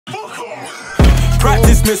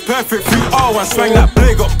Practice makes perfect. 3R1 swang that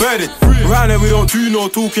blade got birded. Round here we don't do no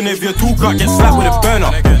talking. If you talk, I get slapped with a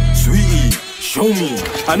burner. Sweetie, show me.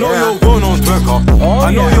 I know you're one on twerker.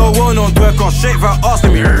 I know you're one on twerker. Shake that ass to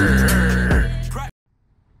me.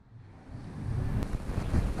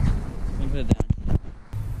 Put it down.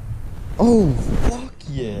 Oh, fuck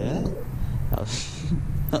yeah. That was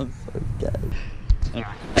so gay.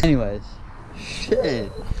 Anyways,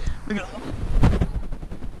 shit. Look at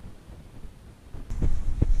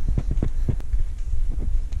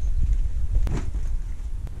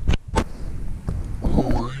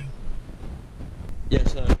yeah,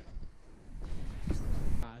 so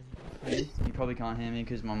you probably can't hear me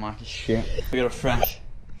because my mic is shit. We got a fresh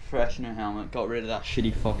new helmet, got rid of that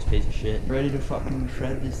shitty Fox piece of shit. Ready to fucking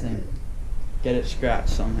shred this thing. Get it scratched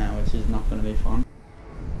somehow, which is not gonna be fun.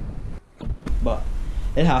 But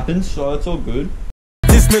it happens, so it's all good.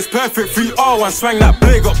 This makes perfect. 3R1 swang that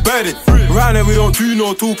blade got birded. Round here we don't do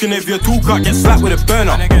no talking. If you talk, I get slapped with a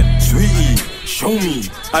burner. Sweetie, show me.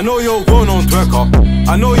 I know you're one on twerker.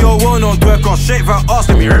 I know you're one on twerker. Shake that ass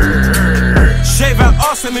to me. Shake that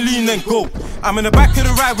ass, let me lean then go. I'm in the back of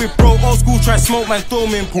the ride with bro. Old school try smoke, man, throw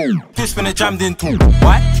me in pool. Fish when it jammed in too.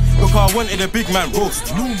 Why? Because I wanted a big man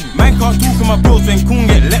roast. Man can't talk to my bros when coon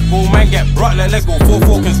get let go. Man get brought like Lego.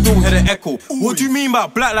 4-4 can still hear the echo. What do you mean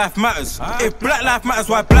about Black Life Matters? If Black Life Matters,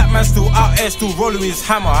 why black man still out here, still rolling with his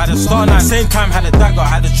hammer? I had a star 9, same time had a dagger.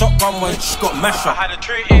 Had a shotgun when she got mashed up. I had a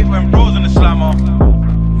tray 8 when bros in the slammer.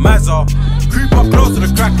 Mazza, creep up close to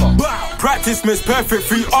the cracker. Practice makes perfect.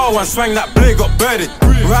 3R1 swang that blade got birded.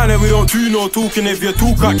 Round here we don't do no talking. If you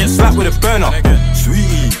talk, I get slapped with a burner.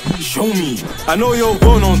 Sweetie, show me. I know you're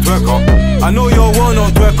one on twerker. I know you're one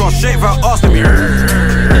on twerker. Shake that ass to me.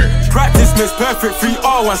 Practice makes perfect.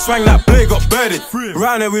 3R1 swang that blade got birded.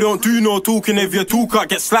 Round here we don't do no talking. If you talk, I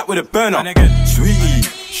get slapped with a burner. Sweetie,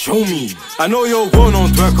 show me. I know you're one on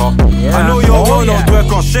twerker. I know you're one on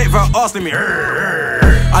twerker. Shake that ass to me.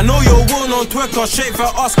 I know you're one on twerker, shake for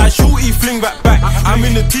us. I shorty fling back. I'm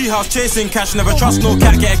in the tea house chasing cash. Never trust no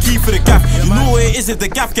cat, get a key for the gaff. You know what it is if the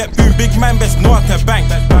gaff get boom. Big man, best know how to bank.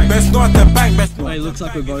 Best know how to bank, best. It looks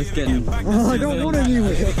like we're both getting. Oh, I don't want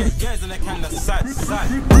anywhere.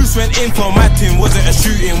 Bruce went in for my team. Was it a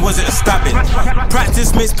shooting? Was it a stabbing?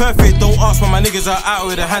 Practice makes perfect. Don't ask when my niggas are out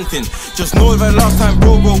with a hunting. Just know that last time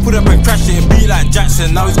bro put up and crashed it and be like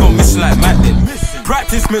Jackson. Now he's gonna miss like Madden.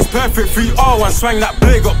 Practice makes perfect. 3R1 swang that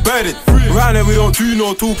blade got birded. Round here we don't do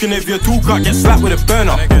no talking. If you talk, I get slapped with a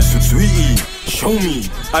burner. Sweetie, show me.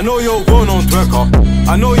 I know you're one on twerker.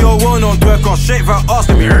 I know you're one on twerker. Shake that ass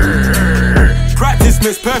to me. Practice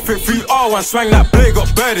makes perfect. 3R1 swang that blade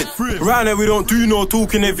got birded. Round here we don't do no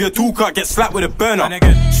talking. If you talk, I get slapped with a burner.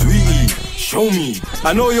 Sweetie, show me.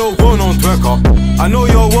 I know you're one on twerker. I know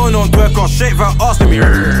you're one on twerker. Shake that ass to me.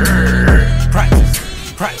 Practice,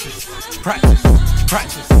 practice, practice,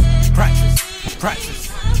 practice, practice, practice,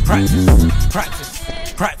 practice, practice,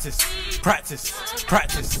 practice, practice,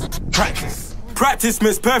 practice, practice. Practice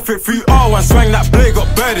makes perfect. 3R1 swang that blade got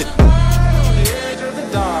birded. On the edge of the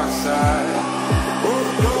dark side, roll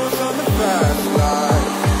the doors on the fast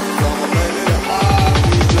life. Gonna let it all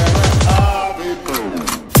be better, all be cool.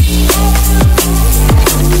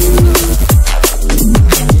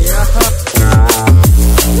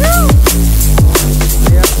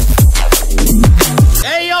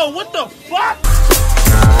 Hey yo, what the fuck?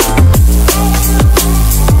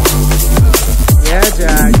 Yeah,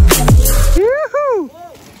 Jack. Yoo-hoo!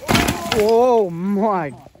 Oh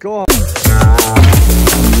my god.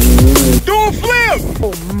 Do a flip!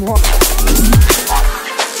 Oh my.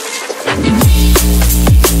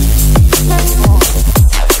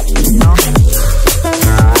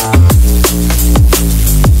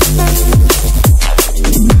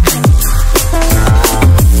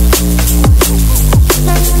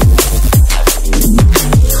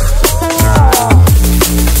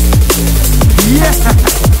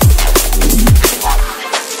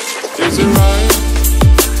 Is it right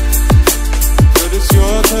that it's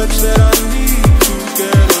your touch that I